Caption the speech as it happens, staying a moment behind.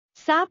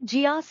SAP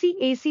GRC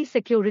AC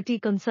Security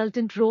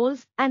Consultant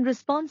Roles and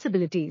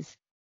Responsibilities.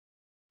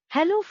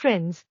 Hello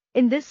friends,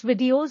 in this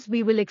videos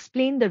we will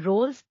explain the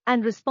roles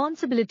and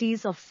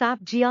responsibilities of SAP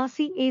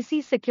GRC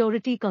AC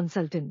Security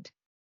Consultant.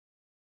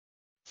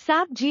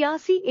 SAP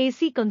GRC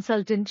AC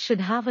Consultant should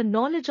have a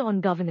knowledge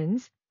on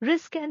governance,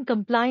 risk and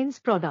compliance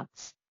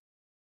products.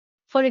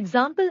 For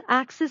example,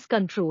 access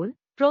control,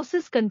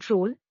 process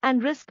control,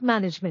 and risk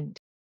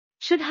management.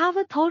 Should have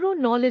a thorough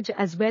knowledge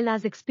as well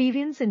as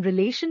experience in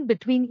relation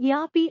between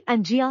ERP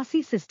and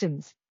GRC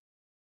systems.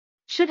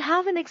 Should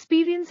have an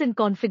experience in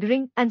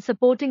configuring and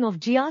supporting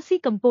of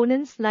GRC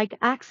components like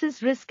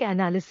access risk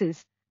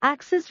analysis,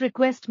 access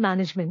request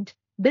management,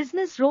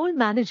 business role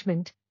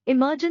management,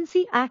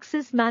 emergency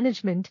access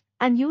management,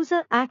 and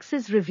user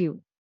access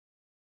review.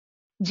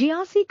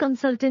 GRC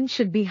consultant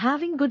should be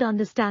having good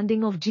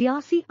understanding of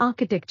GRC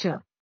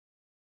architecture.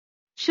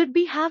 Should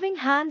be having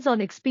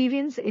hands-on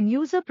experience in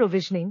user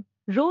provisioning,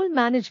 role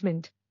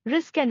management,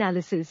 risk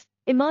analysis,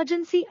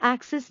 emergency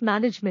access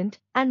management,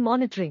 and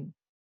monitoring.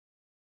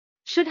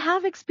 Should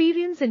have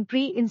experience in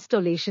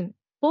pre-installation,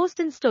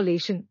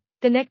 post-installation,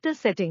 connector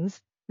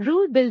settings,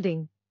 rule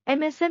building,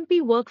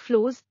 MSMP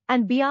workflows,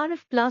 and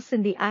BRF Plus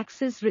in the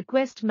access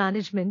request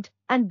management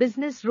and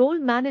business role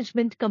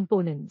management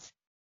components.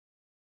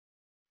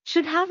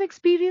 Should have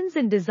experience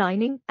in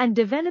designing and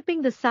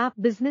developing the SAP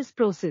business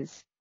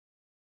process.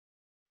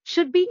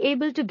 Should be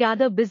able to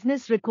gather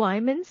business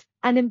requirements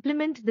and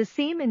implement the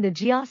same in the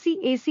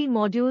GRC AC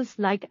modules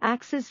like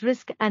access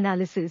risk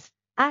analysis,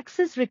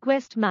 access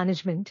request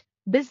management,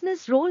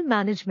 business role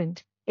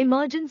management,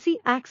 emergency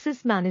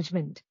access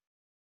management.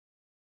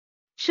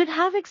 Should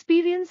have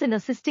experience in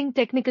assisting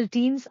technical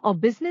teams or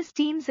business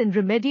teams in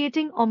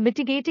remediating or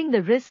mitigating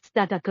the risks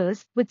that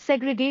occurs with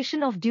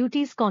segregation of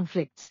duties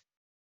conflicts.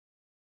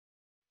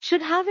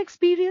 Should have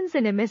experience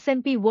in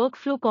MSMP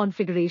workflow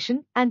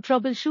configuration and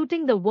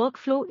troubleshooting the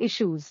workflow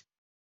issues.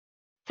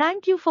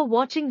 Thank you for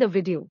watching the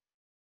video.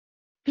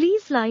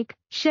 Please like,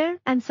 share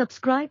and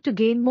subscribe to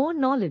gain more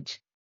knowledge.